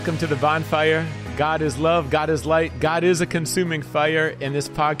Welcome to the Bonfire. God is love, God is light, God is a consuming fire, and this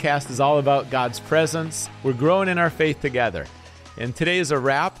podcast is all about God's presence. We're growing in our faith together. And today is a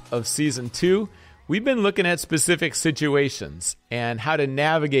wrap of Season 2. We've been looking at specific situations and how to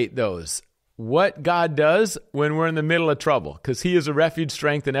navigate those. What God does when we're in the middle of trouble, because He is a refuge,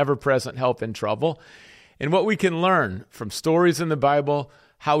 strength, and ever-present help in trouble. And what we can learn from stories in the Bible,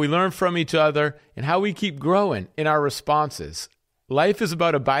 how we learn from each other, and how we keep growing in our responses. Life is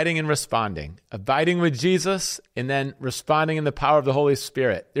about abiding and responding, abiding with Jesus, and then responding in the power of the Holy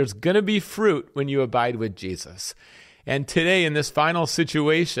Spirit. There's going to be fruit when you abide with Jesus. And today, in this final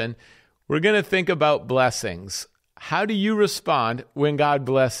situation, we're going to think about blessings. How do you respond when God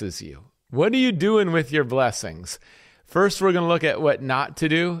blesses you? What are you doing with your blessings? First, we're going to look at what not to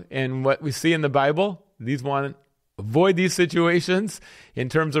do and what we see in the Bible. Avoid these situations in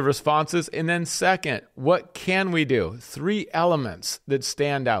terms of responses. And then second, what can we do? 3 elements that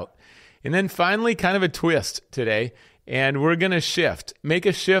stand out. And then finally, kind of a twist today, and we're going to make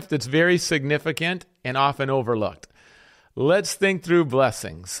a shift that's very significant and often overlooked. Let's think through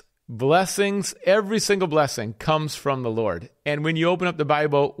blessings. Blessings, every single blessing comes from the Lord. And when you open up the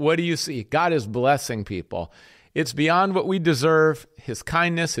Bible, what do you see? God is blessing people. It's beyond what we deserve, His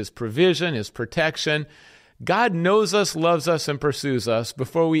kindness, His provision, His protection. God knows us, loves us, and pursues us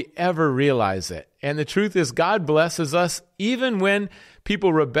before we ever realize it. And the truth is, God blesses us even when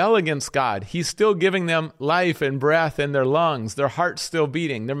people rebel against God. He's still giving them life and breath in their lungs. Their heart's still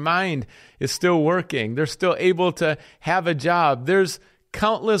beating. Their mind is still working. They're still able to have a job. There's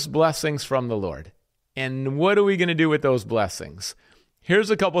countless blessings from the Lord. And what are we going to do with those blessings? Here's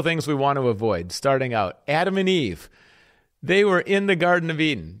a couple things we want to avoid, starting out. Adam and Eve, they were in the Garden of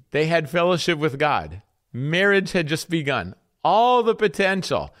Eden. They had fellowship with God. Marriage had just begun. All the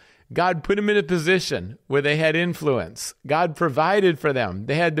potential. God put them in a position where they had influence. God provided for them.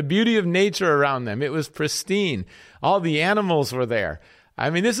 They had the beauty of nature around them. It was pristine. All the animals were there. I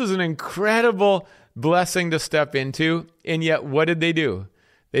mean, this is an incredible blessing to step into. And yet, what did they do?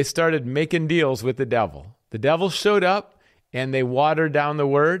 They started making deals with the devil. The devil showed up and they watered down the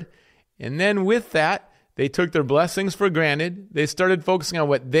word. And then with that, they took their blessings for granted. They started focusing on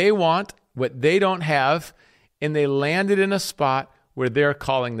what they want, what they don't have, and they landed in a spot where they're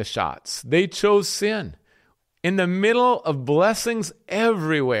calling the shots. They chose sin. In the middle of blessings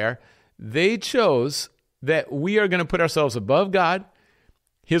everywhere, they chose that we are going to put ourselves above God.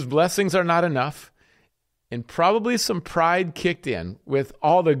 His blessings are not enough. And probably some pride kicked in with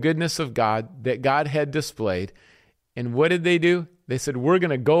all the goodness of God that God had displayed. And what did they do? They said, we're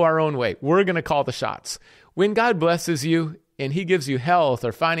going to go our own way. We're going to call the shots. When God blesses you, and He gives you health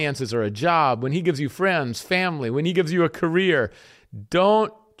or finances or a job, when He gives you friends, family, when He gives you a career,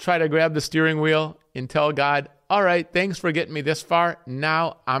 don't try to grab the steering wheel and tell God, all right, thanks for getting me this far.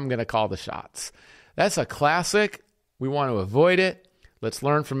 Now I'm going to call the shots. That's a classic. We want to avoid it. Let's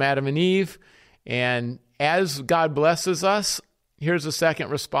learn from Adam and Eve. And as God blesses us, here's a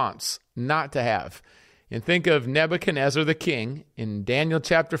second response, not to have. And think of Nebuchadnezzar the king in Daniel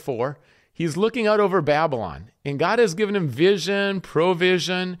chapter 4. He's looking out over Babylon, and God has given him vision,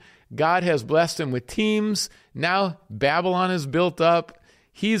 provision. God has blessed him with teams. Now Babylon is built up.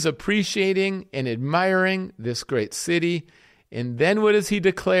 He's appreciating and admiring this great city. And then what does he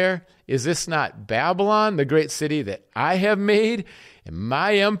declare? Is this not Babylon, the great city that I have made, and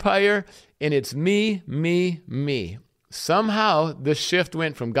my empire, and it's me, me, me. Somehow the shift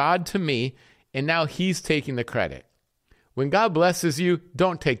went from God to me, and now he's taking the credit. When God blesses you,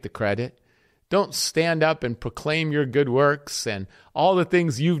 don't take the credit. Don't stand up and proclaim your good works and all the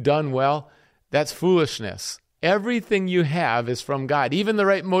things you've done well. That's foolishness. Everything you have is from God, even the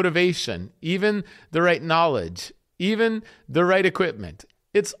right motivation, even the right knowledge, even the right equipment.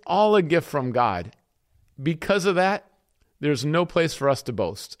 It's all a gift from God. Because of that, there's no place for us to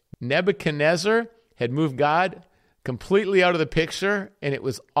boast. Nebuchadnezzar had moved God completely out of the picture, and it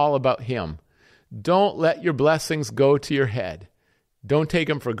was all about him. Don't let your blessings go to your head. Don't take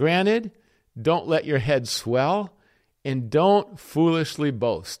them for granted. Don't let your head swell, and don't foolishly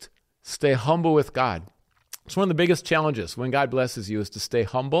boast. Stay humble with God. It's one of the biggest challenges when God blesses you is to stay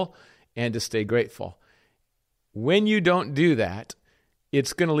humble and to stay grateful. When you don't do that,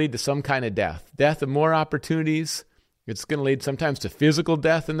 it's going to lead to some kind of death of more opportunities. It's going to lead sometimes to physical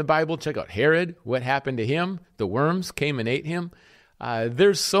death in the Bible. Check out Herod, what happened to him. The worms came and ate him.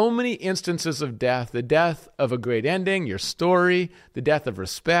 There's so many instances of death, the death of a great ending, your story, the death of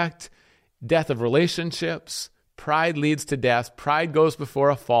respect, death of relationships. Pride leads to death. Pride goes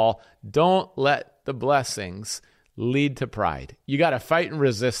before a fall. Don't let the blessings lead to pride. You got to fight and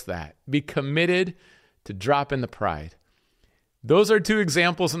resist that. Be committed to dropping the pride. Those are two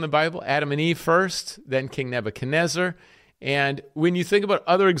examples in the Bible, Adam and Eve first, then King Nebuchadnezzar. And when you think about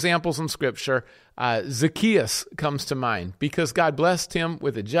other examples in Scripture, Zacchaeus comes to mind because God blessed him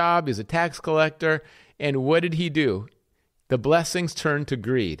with a job. He's a tax collector. And what did he do? The blessings turned to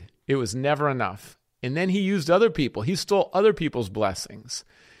greed. It was never enough. And then he used other people. He stole other people's blessings.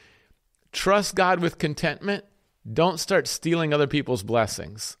 Trust God with contentment. Don't start stealing other people's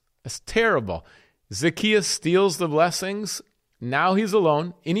blessings. That's terrible. Zacchaeus steals the blessings. Now he's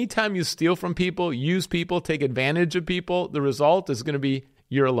alone. Anytime you steal from people, use people, take advantage of people, the result is going to be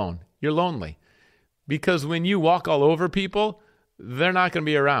you're alone. You're lonely. Because when you walk all over people, they're not going to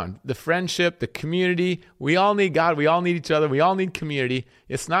be around. The friendship, the community, we all need God. We all need each other. We all need community.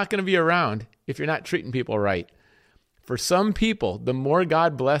 It's not going to be around if you're not treating people right. For some people, the more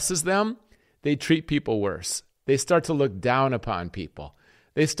God blesses them, they treat people worse. They start to look down upon people.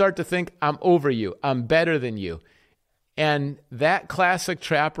 They start to think, I'm over you. I'm better than you. And that classic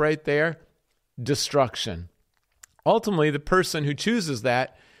trap right there, destruction. Ultimately, the person who chooses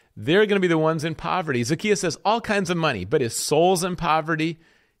that, they're going to be the ones in poverty. Zacchaeus has all kinds of money, but his soul's in poverty.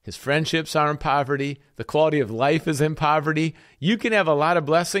 His friendships are in poverty. The quality of life is in poverty. You can have a lot of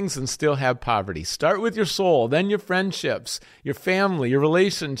blessings and still have poverty. Start with your soul, then your friendships, your family, your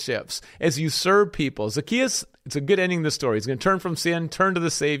relationships, as you serve people. Zacchaeus, it's a good ending to the story. He's going to turn from sin, turn to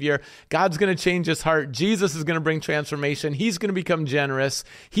the Savior. God's going to change his heart. Jesus is going to bring transformation. He's going to become generous.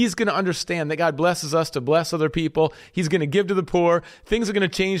 He's going to understand that God blesses us to bless other people. He's going to give to the poor. Things are going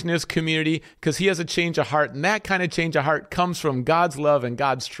to change in his community because he has a change of heart. And that kind of change of heart comes from God's love and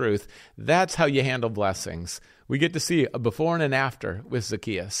God's truth. That's how you handle blessings. We get to see a before and an after with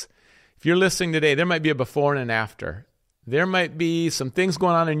Zacchaeus. If you're listening today, there might be a before and an after. There might be some things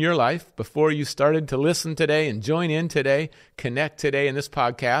going on in your life before you started to listen today and join in today, connect today in this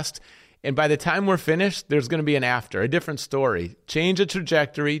podcast. And by the time we're finished, there's going to be an after, a different story. Change the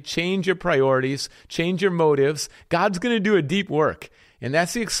trajectory, change your priorities, change your motives. God's going to do a deep work. And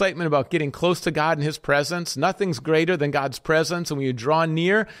that's the excitement about getting close to God and his presence. Nothing's greater than God's presence. And when you draw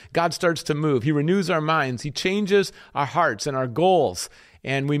near, God starts to move. He renews our minds. He changes our hearts and our goals.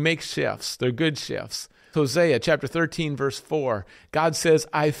 And we make shifts. They're good shifts. Hosea chapter 13, verse 4, God says,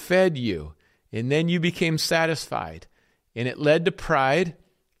 I fed you, and then you became satisfied. And it led to pride,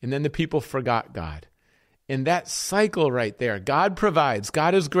 and then the people forgot God. And that cycle right there, God provides,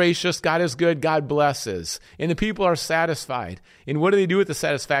 God is gracious, God is good, God blesses, and the people are satisfied. And what do they do with the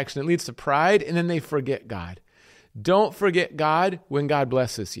satisfaction? It leads to pride, and then they forget God. Don't forget God when God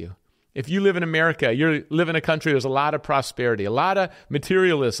blesses you. If you live in America, you live in a country, there's a lot of prosperity, a lot of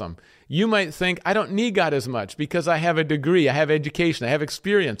materialism. You might think, I don't need God as much because I have a degree, I have education, I have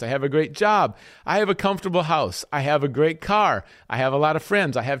experience, I have a great job, I have a comfortable house, I have a great car, I have a lot of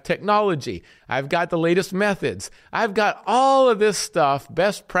friends, I have technology, I've got the latest methods, I've got all of this stuff,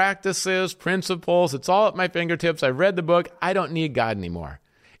 best practices, principles, it's all at my fingertips, I've read the book, I don't need God anymore.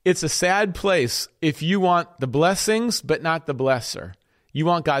 It's a sad place if you want the blessings but not the blesser. You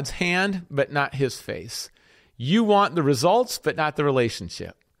want God's hand, but not his face. You want the results, but not the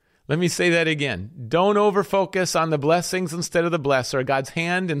relationship. Let me say that again. Don't overfocus on the blessings instead of the blesser, God's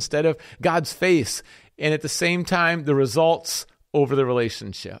hand instead of God's face, and at the same time, the results over the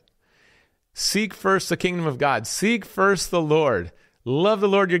relationship. Seek first the kingdom of God. Seek first the Lord. Love the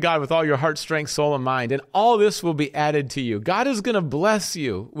Lord your God with all your heart, strength, soul, and mind, and all this will be added to you. God is going to bless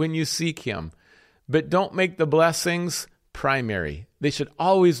you when you seek him, but don't make the blessings primary. They should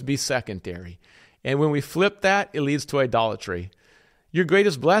always be secondary. And when we flip that, it leads to idolatry. Your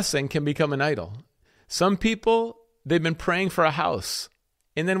greatest blessing can become an idol. Some people, they've been praying for a house.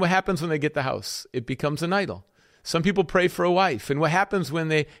 And then what happens when they get the house? It becomes an idol. Some people pray for a wife. And what happens when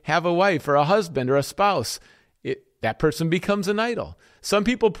they have a wife or a husband or a spouse? That person becomes an idol. Some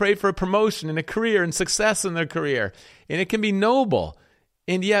people pray for a promotion and a career and success in their career. And it can be noble.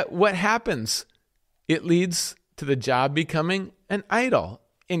 And yet what happens? It leads to the job becoming an idol.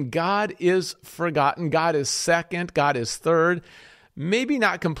 And God is forgotten. God is second. God is third. Maybe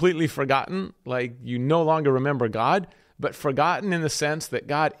not completely forgotten, like you no longer remember God, but forgotten in the sense that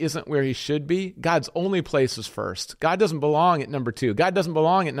God isn't where he should be. God's only place is first. God doesn't belong at number 2. God doesn't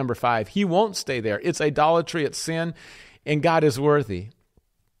belong at number 5. He won't stay there. It's idolatry, it's sin, and God is worthy.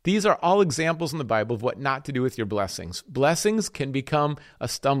 These are all examples in the Bible of what not to do with your blessings. Blessings can become a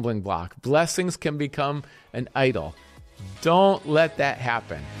stumbling block. Blessings can become an idol. Don't let that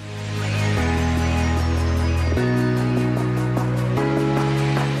happen.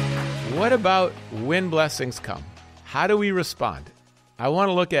 What about when blessings come? How do we respond? I want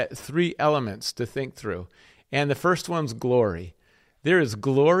to look at 3 elements to think through. And the first one's glory. There is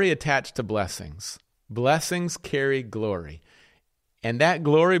glory attached to blessings. Blessings carry glory. And that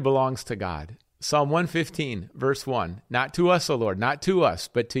glory belongs to God. Psalm 115, verse 1, not to us, O Lord, not to us,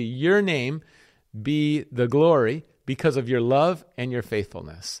 but to your name be the glory because of your love and your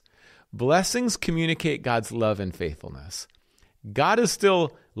faithfulness. Blessings communicate God's love and faithfulness. God is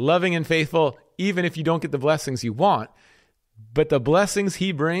still loving and faithful even if you don't get the blessings you want, but the blessings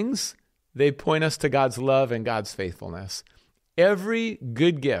he brings, they point us to God's love and God's faithfulness. Every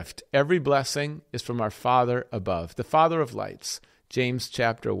good gift, every blessing is from our Father above, the Father of lights, James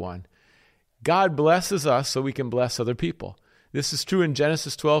chapter 1. God blesses us so we can bless other people. This is true in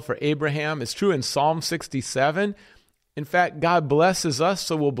Genesis 12 for Abraham. It's true in Psalm 67. In fact, God blesses us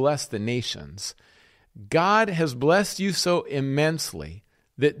so we'll bless the nations. God has blessed you so immensely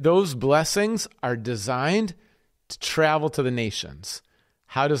that those blessings are designed to travel to the nations.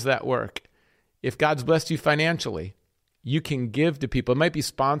 How does that work? If God's blessed you financially, you can give to people. It might be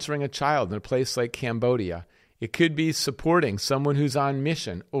sponsoring a child in a place like Cambodia. It could be supporting someone who's on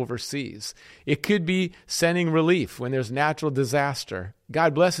mission overseas. It could be sending relief when there's natural disaster.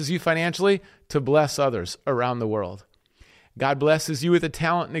 God blesses you financially to bless others around the world. God blesses you with a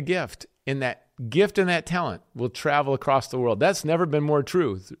talent and a gift, and that gift and that talent will travel across the world. That's never been more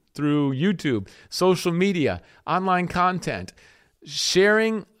true through YouTube, social media, online content,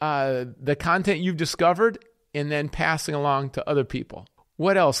 sharing the content you've discovered and then passing along to other people.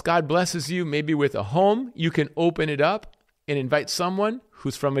 What else? God blesses you maybe with a home. You can open it up and invite someone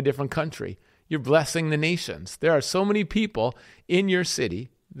who's from a different country. You're blessing the nations. There are so many people in your city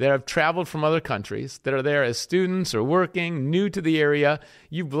that have traveled from other countries that are there as students or working, new to the area.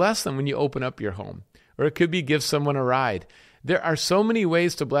 You bless them when you open up your home. Or it could be give someone a ride. There are so many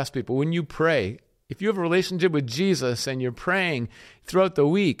ways to bless people. When you pray, if you have a relationship with Jesus and you're praying throughout the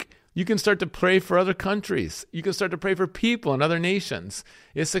week, you can start to pray for other countries. You can start to pray for people in other nations.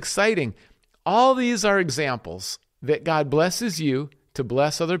 It's exciting. All these are examples that God blesses you to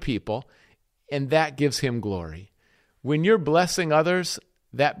bless other people, and that gives him glory. When you're blessing others,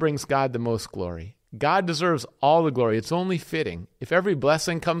 that brings God the most glory. God deserves all the glory. It's only fitting. If every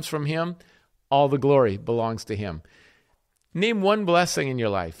blessing comes from him, all the glory belongs to him. Name one blessing in your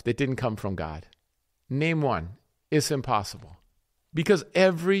life that didn't come from God. Name one. It's impossible. Because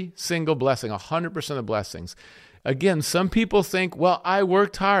every single blessing, 100% of the blessings. Again, some people think, well, I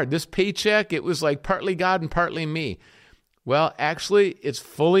worked hard. This paycheck, it was like partly God and partly me. Well, actually, it's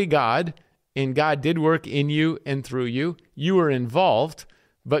fully God, and God did work in you and through you. You were involved,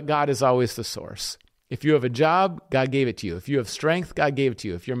 but God is always the source. If you have a job, God gave it to you. If you have strength, God gave it to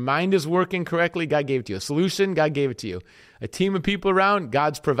you. If your mind is working correctly, God gave it to you. A solution, God gave it to you. A team of people around,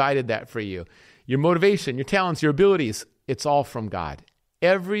 God's provided that for you. Your motivation, your talents, your abilities, it's all from God.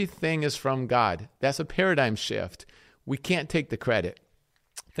 Everything is from God. That's a paradigm shift. We can't take the credit.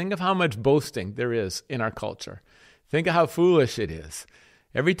 Think of how much boasting there is in our culture. Think of how foolish it is.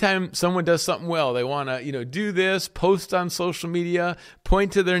 Every time someone does something well, they want to, do this, post on social media,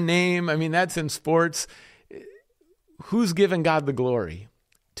 point to their name. I mean, that's in sports. Who's giving God the glory?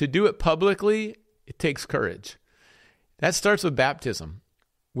 To do it publicly, it takes courage. That starts with baptism.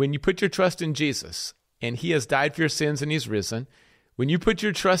 When you put your trust in Jesus, and he has died for your sins and he's risen, when you put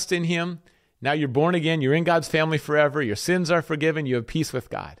your trust in him, now you're born again, you're in God's family forever, your sins are forgiven, you have peace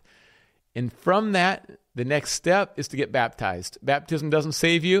with God. And from that, the next step is to get baptized. Baptism doesn't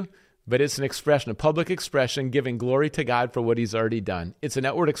save you, but it's an expression, a public expression, giving glory to God for what he's already done. It's an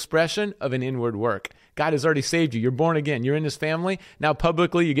outward expression of an inward work. God has already saved you. You're born again. You're in his family. Now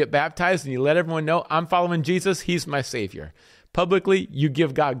publicly you get baptized and you let everyone know, I'm following Jesus. He's my Savior. Publicly, you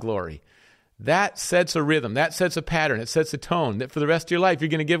give God glory. That sets a rhythm. That sets a pattern. It sets a tone that for the rest of your life, you're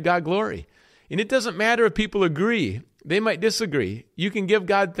going to give God glory. And it doesn't matter if people agree. They might disagree. You can give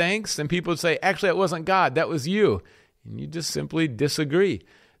God thanks, and people would say, actually, it wasn't God. That was you. And you just simply disagree.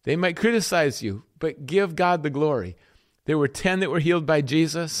 They might criticize you, but give God the glory. There were 10 that were healed by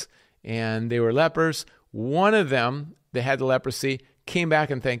Jesus, and they were lepers. One of them that had the leprosy came back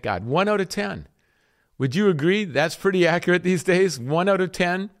and thanked God. 1 out of 10. Would you agree that's pretty accurate these days? 1 out of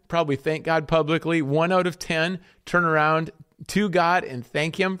 10 probably thank God publicly. 1 out of 10 turn around to God and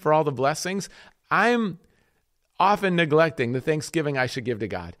thank him for all the blessings. I'm often neglecting the thanksgiving I should give to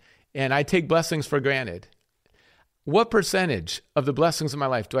God, and I take blessings for granted. What percentage of the blessings in my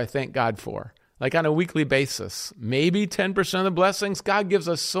life do I thank God for? Like on a weekly basis, maybe 10% of the blessings. God gives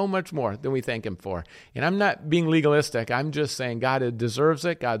us so much more than we thank him for. And I'm not being legalistic. I'm just saying God deserves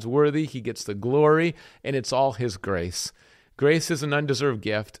it. God's worthy. He gets the glory, and it's all his grace. Grace is an undeserved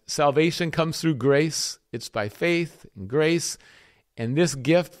gift. Salvation comes through grace. It's by faith and grace. And this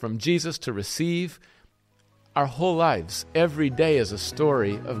gift from Jesus to receive, our whole lives, every day is a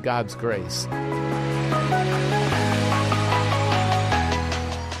story of God's grace.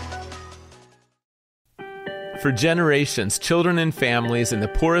 For generations, children and families in the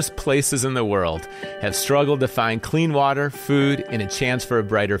poorest places in the world have struggled to find clean water, food, and a chance for a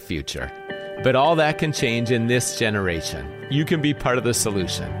brighter future. But all that can change in this generation. You can be part of the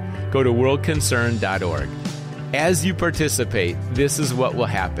solution. Go to worldconcern.org. As you participate, this is what will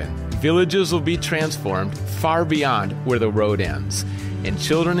happen. Villages will be transformed far beyond where the road ends, and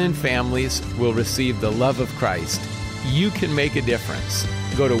children and families will receive the love of Christ. You can make a difference.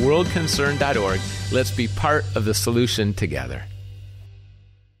 Go to worldconcern.org. Let's be part of the solution together.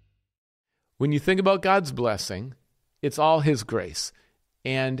 When you think about God's blessing, it's all His grace.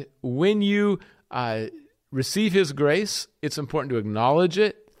 And when you receive His grace, it's important to acknowledge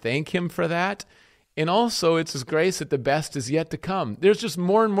it, thank Him for that. And also, it's His grace that the best is yet to come. There's just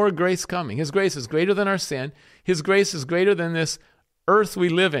more and more grace coming. His grace is greater than our sin. His grace is greater than this earth we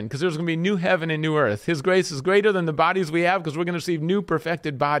live in, because there's going to be new heaven and new earth. His grace is greater than the bodies we have, because we're going to receive new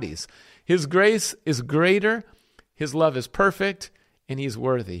perfected bodies. His grace is greater. His love is perfect, and He's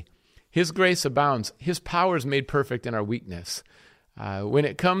worthy. His grace abounds. His power is made perfect in our weakness. When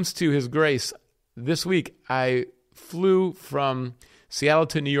it comes to His grace, this week I flew from Seattle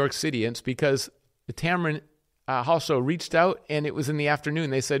to New York City, and it's because the Tamron Hall Show reached out, and it was in the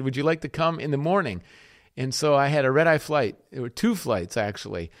afternoon. They said, would you like to come in the morning? And so I had a red-eye flight. There were 2 flights,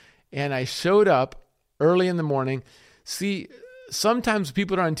 actually. And I showed up early in the morning. See, sometimes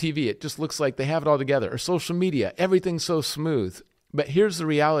people are on TV, it just looks like they have it all together. Or social media, everything's so smooth. But here's the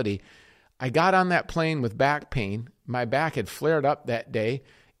reality. I got on that plane with back pain. My back had flared up that day.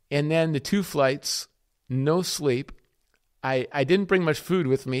 And then the 2 flights, no sleep. I didn't bring much food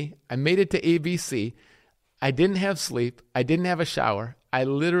with me. I made it to ABC. I didn't have sleep. I didn't have a shower. I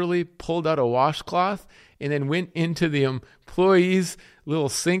literally pulled out a washcloth and then went into the employees' little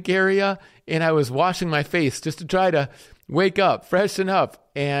sink area, and I was washing my face just to try to wake up, freshen up.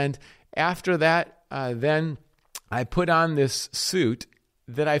 And after that, then I put on this suit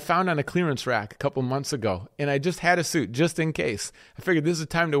that I found on a clearance rack a couple months ago, and I just had a suit just in case. I figured this is the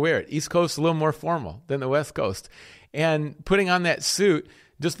time to wear it. East Coast is a little more formal than the West Coast. And putting on that suit,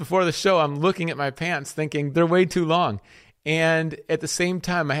 just before the show, I'm looking at my pants thinking they're way too long. And at the same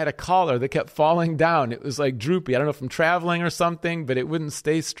time, I had a collar that kept falling down. It was like droopy. I don't know if I'm traveling or something, but it wouldn't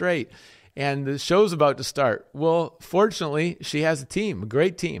stay straight. And the show's about to start. Well, fortunately, she has a team, a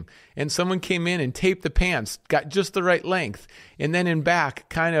great team. And someone came in and taped the pants, got just the right length. And then in back,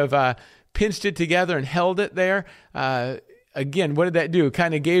 kind of pinched it together and held it there. Again, what did that do?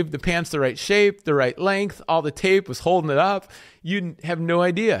 Kind of gave the pants the right shape, the right length. All the tape was holding it up. You have no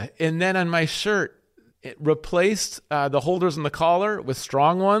idea. And then on my shirt, it replaced the holders in the collar with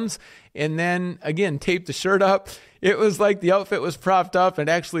strong ones, and then, again, taped the shirt up. It was like the outfit was propped up and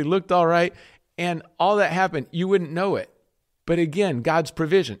actually looked all right, and all that happened, you wouldn't know it. But again, God's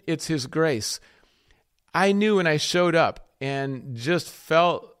provision. It's His grace. I knew when I showed up and I just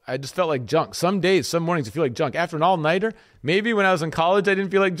felt like junk. Some days, some mornings, I feel like junk. After an all-nighter, maybe when I was in college, I didn't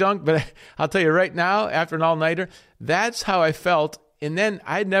feel like junk, but I'll tell you right now, after an all-nighter, that's how I felt. And then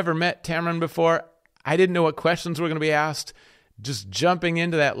I'd never met Tamron before. I didn't know what questions were going to be asked. Just jumping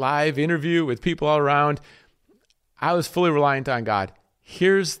into that live interview with people all around, I was fully reliant on God.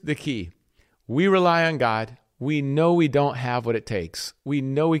 Here's the key. We rely on God. We know we don't have what it takes. We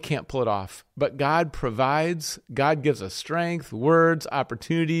know we can't pull it off. But God provides. God gives us strength, words,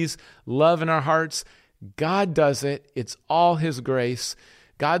 opportunities, love in our hearts. God does it. It's all His grace.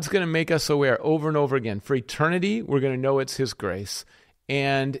 God's going to make us aware over and over again. For eternity, we're going to know it's His grace.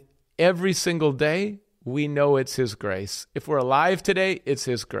 And every single day, we know it's His grace. If we're alive today, it's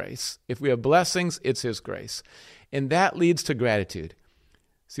His grace. If we have blessings, it's His grace. And that leads to gratitude.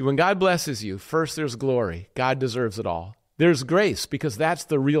 See, when God blesses you, first there's glory. God deserves it all. There's grace, because that's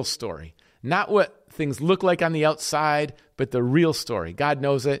the real story. Not what things look like on the outside, but the real story. God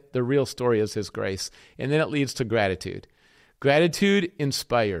knows it. The real story is His grace. And then it leads to gratitude. Gratitude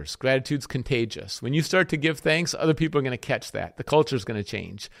inspires. Gratitude's contagious. When you start to give thanks, other people are going to catch that. The culture's going to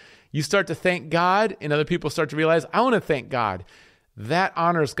change. You start to thank God, and other people start to realize, I want to thank God. That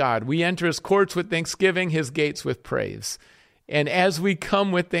honors God. We enter His courts with thanksgiving, His gates with praise. And as we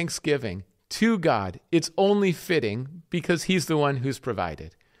come with thanksgiving to God, it's only fitting because He's the one who's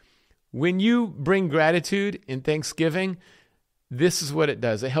provided. When you bring gratitude and thanksgiving, this is what it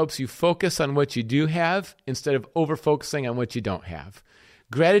does. It helps you focus on what you do have instead of over-focusing on what you don't have.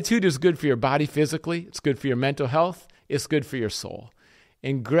 Gratitude is good for your body physically. It's good for your mental health. It's good for your soul.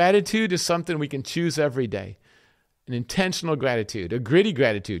 And gratitude is something we can choose every day. An intentional gratitude, a gritty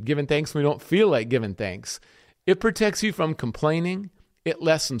gratitude, giving thanks when we don't feel like giving thanks. It protects you from complaining. It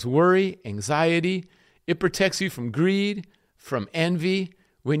lessens worry, anxiety. It protects you from greed, from envy.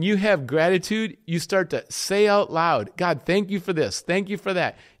 When you have gratitude, you start to say out loud, God, thank you for this. Thank you for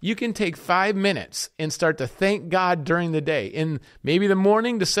that. You can take 5 minutes and start to thank God during the day. In maybe the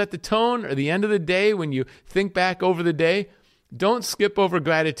morning to set the tone, or the end of the day when you think back over the day. Don't skip over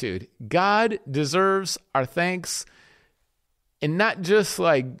gratitude. God deserves our thanks, and not just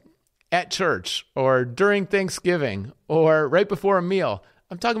like at church or during Thanksgiving or right before a meal.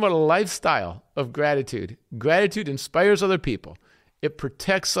 I'm talking about a lifestyle of gratitude. Gratitude inspires other people. It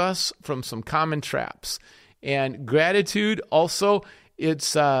protects us from some common traps. And gratitude also,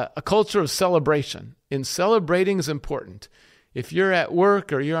 it's a culture of celebration. And celebrating is important. If you're at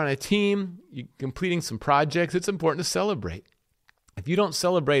work or you're on a team, you're completing some projects, it's important to celebrate. If you don't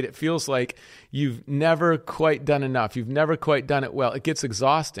celebrate, it feels like you've never quite done enough. You've never quite done it well. It gets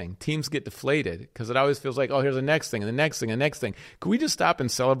exhausting. Teams get deflated because it always feels like, oh, here's the next thing, and the next thing, and the next thing. Could we just stop and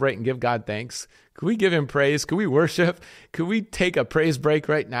celebrate and give God thanks? Could we give him praise? Could we worship? Could we take a praise break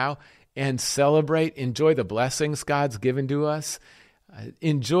right now and celebrate, enjoy the blessings God's given to us?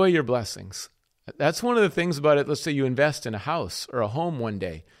 Enjoy your blessings. That's one of the things about it. Let's say you invest in a house or a home one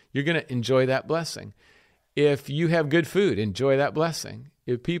day. You're going to enjoy that blessing. If you have good food, enjoy that blessing.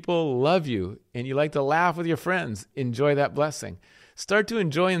 If people love you and you like to laugh with your friends, enjoy that blessing. Start to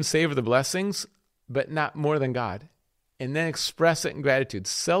enjoy and savor the blessings, but not more than God. And then express it in gratitude.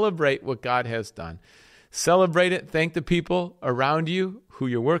 Celebrate what God has done. Celebrate it. Thank the people around you, who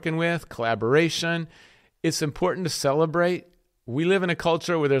you're working with, collaboration. It's important to celebrate. We live in a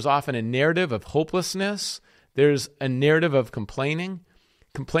culture where there's often a narrative of hopelessness. There's a narrative of complaining.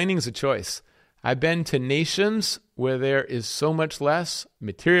 Complaining is a choice. I've been to nations where there is so much less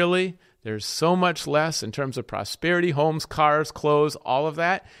materially. There's so much less in terms of prosperity, homes, cars, clothes, all of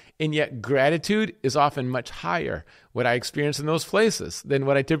that. And yet gratitude is often much higher, what I experience in those places, than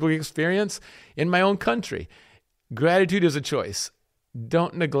what I typically experience in my own country. Gratitude is a choice.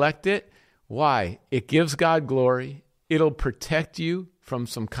 Don't neglect it. Why? It gives God glory. It'll protect you from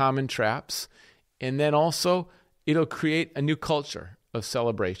some common traps. And then also, it'll create a new culture of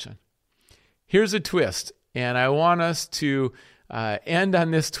celebration. Here's a twist, and I want us to end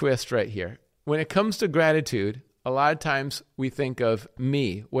on this twist right here. When it comes to gratitude, a lot of times we think of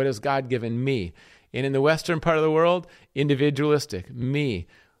me. What has God given me? And in the Western part of the world, individualistic, me.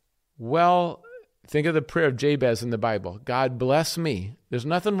 Well, think of the prayer of Jabez in the Bible. God bless me. There's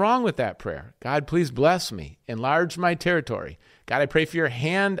nothing wrong with that prayer. God, please bless me. Enlarge my territory. God, I pray for your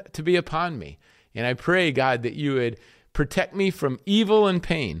hand to be upon me. And I pray, God, that you would protect me from evil and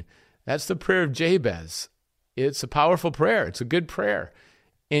pain. That's the prayer of Jabez. It's a powerful prayer. It's a good prayer.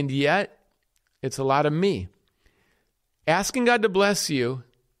 And yet, it's a lot of me. Asking God to bless you,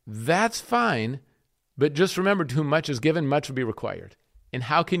 that's fine, but just remember, to whom much is given, much will be required. And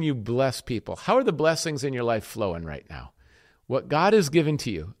how can you bless people? How are the blessings in your life flowing right now? What God has given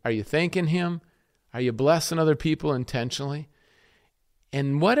to you, are you thanking him? Are you blessing other people intentionally?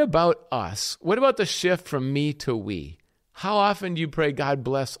 And what about us? What about the shift from me to we? How often do you pray, God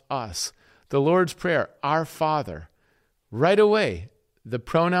bless us? The Lord's Prayer, our Father. Right away, the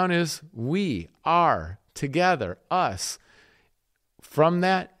pronoun is we, are, together, us. From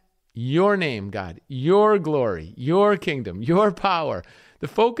that, your name, God, your glory, your kingdom, your power. The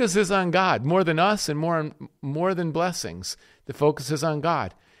focus is on God, more than us and more than blessings. The focus is on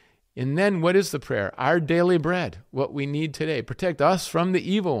God. And then what is the prayer? Our daily bread, what we need today. Protect us from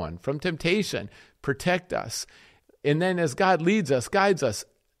the evil one, from temptation. Protect us. And then as God leads us, guides us,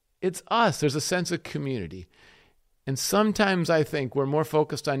 it's us. There's a sense of community. And sometimes I think we're more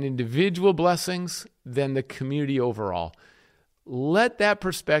focused on individual blessings than the community overall. Let that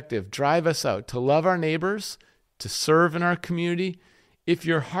perspective drive us out to love our neighbors, to serve in our community. If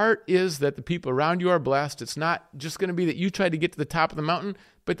your heart is that the people around you are blessed, it's not just going to be that you try to get to the top of the mountain,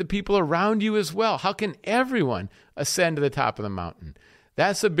 but the people around you as well. How can everyone ascend to the top of the mountain?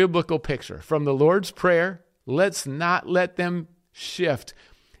 That's a biblical picture. From the Lord's Prayer, let's not let them shift.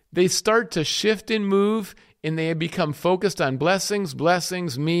 They start to shift and move, and they become focused on blessings,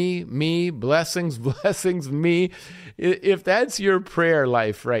 blessings, me, blessings, blessings, me. If that's your prayer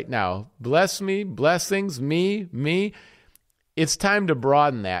life right now, bless me, blessings, me, it's time to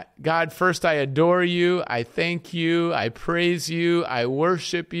broaden that. God, first I adore you, I thank you, I praise you, I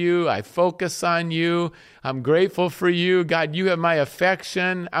worship you, I focus on you, I'm grateful for you. God, you have my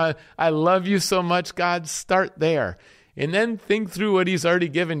affection. I love you so much. God, start there. And then think through what he's already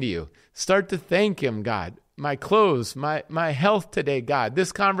given to you. Start to thank him, God. My clothes, my health today, God.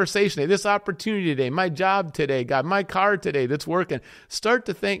 This conversation today, this opportunity today, my job today, God. My car today that's working. Start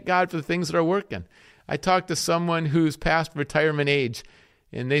to thank God for the things that are working. I talked to someone who's past retirement age,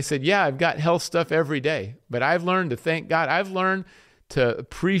 and they said, yeah, I've got health stuff every day, but I've learned to thank God. I've learned to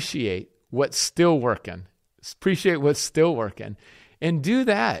appreciate what's still working. Appreciate what's still working. And do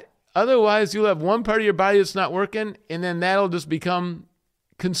that. Otherwise, you'll have one part of your body that's not working, and then that'll just become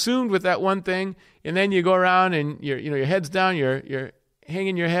consumed with that one thing. And then you go around and your head's down, you're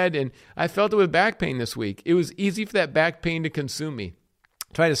hanging your head. And I felt it with back pain this week. It was easy for that back pain to consume me.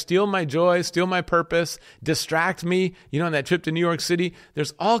 Try to steal my joy, steal my purpose, distract me. On that trip to New York City,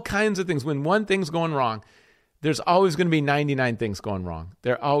 there's all kinds of things. When one thing's going wrong, there's always going to be 99 things going wrong.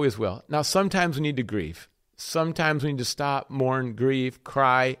 There always will. Now, sometimes we need to grieve. Sometimes we need to stop, mourn, grieve,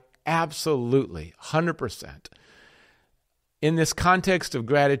 cry. Absolutely, 100%. In this context of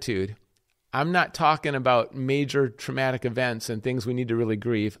gratitude, I'm not talking about major traumatic events and things we need to really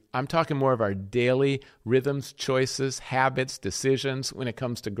grieve. I'm talking more of our daily rhythms, choices, habits, decisions when it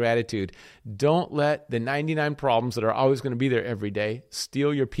comes to gratitude. Don't let the 99 problems that are always going to be there every day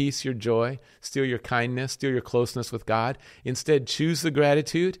steal your peace, your joy, steal your kindness, steal your closeness with God. Instead, choose the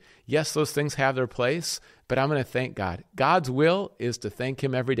gratitude. Yes, those things have their place, but I'm going to thank God. God's will is to thank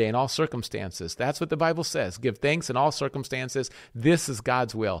Him every day in all circumstances. That's what the Bible says. Give thanks in all circumstances. This is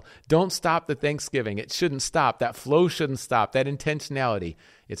God's will. Don't stop the thanksgiving. It shouldn't stop. That flow shouldn't stop. That intentionality.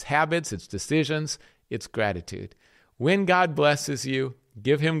 It's habits, it's decisions, it's gratitude. When God blesses you,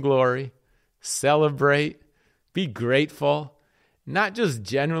 give Him glory, celebrate, be grateful. Not just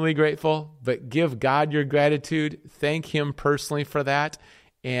generally grateful, but give God your gratitude. Thank Him personally for that.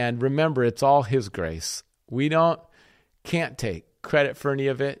 And remember, it's all His grace. We can't take credit for any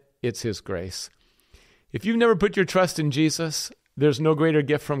of it. It's His grace. If you've never put your trust in Jesus, there's no greater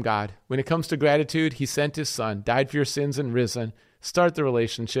gift from God. When it comes to gratitude, He sent His Son, died for your sins and risen. Start the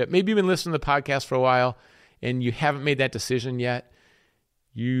relationship. Maybe you've been listening to the podcast for a while and you haven't made that decision yet.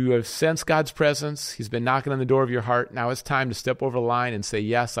 You have sensed God's presence. He's been knocking on the door of your heart. Now it's time to step over the line and say,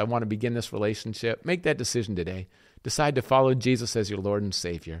 yes, I want to begin this relationship. Make that decision today. Decide to follow Jesus as your Lord and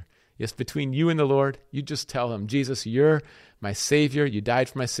Savior. Yes, between you and the Lord, you just tell Him, Jesus, you're my Savior. You died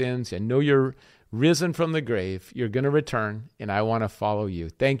for my sins. I know you're risen from the grave. You're going to return, and I want to follow you.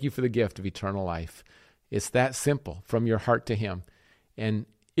 Thank you for the gift of eternal life. It's that simple, from your heart to Him. And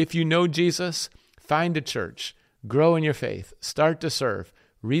if you know Jesus, find a church. Grow in your faith. Start to serve.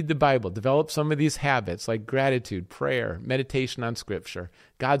 Read the Bible. Develop some of these habits like gratitude, prayer, meditation on Scripture.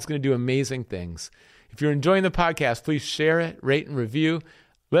 God's going to do amazing things. If you're enjoying the podcast, please share it, rate and review.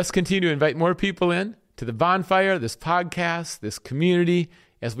 Let's continue to invite more people in to the bonfire, this podcast, this community.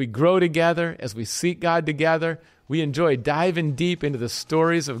 As we grow together, as we seek God together, we enjoy diving deep into the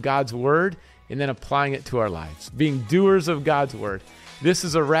stories of God's Word and then applying it to our lives, being doers of God's Word. This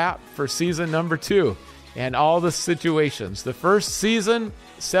is a wrap for season number 2 and all the situations. The first season,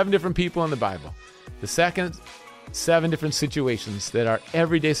 7 different people in the Bible. The second, 7 different situations that are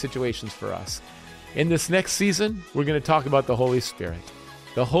everyday situations for us. In this next season, we're going to talk about the Holy Spirit.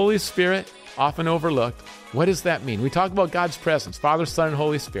 The Holy Spirit, often overlooked. What does that mean? We talk about God's presence, Father, Son, and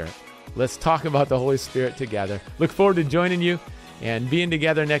Holy Spirit. Let's talk about the Holy Spirit together. Look forward to joining you and being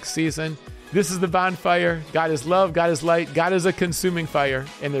together next season. This is the bonfire. God is love. God is light. God is a consuming fire.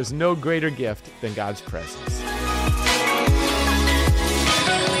 And there's no greater gift than God's presence.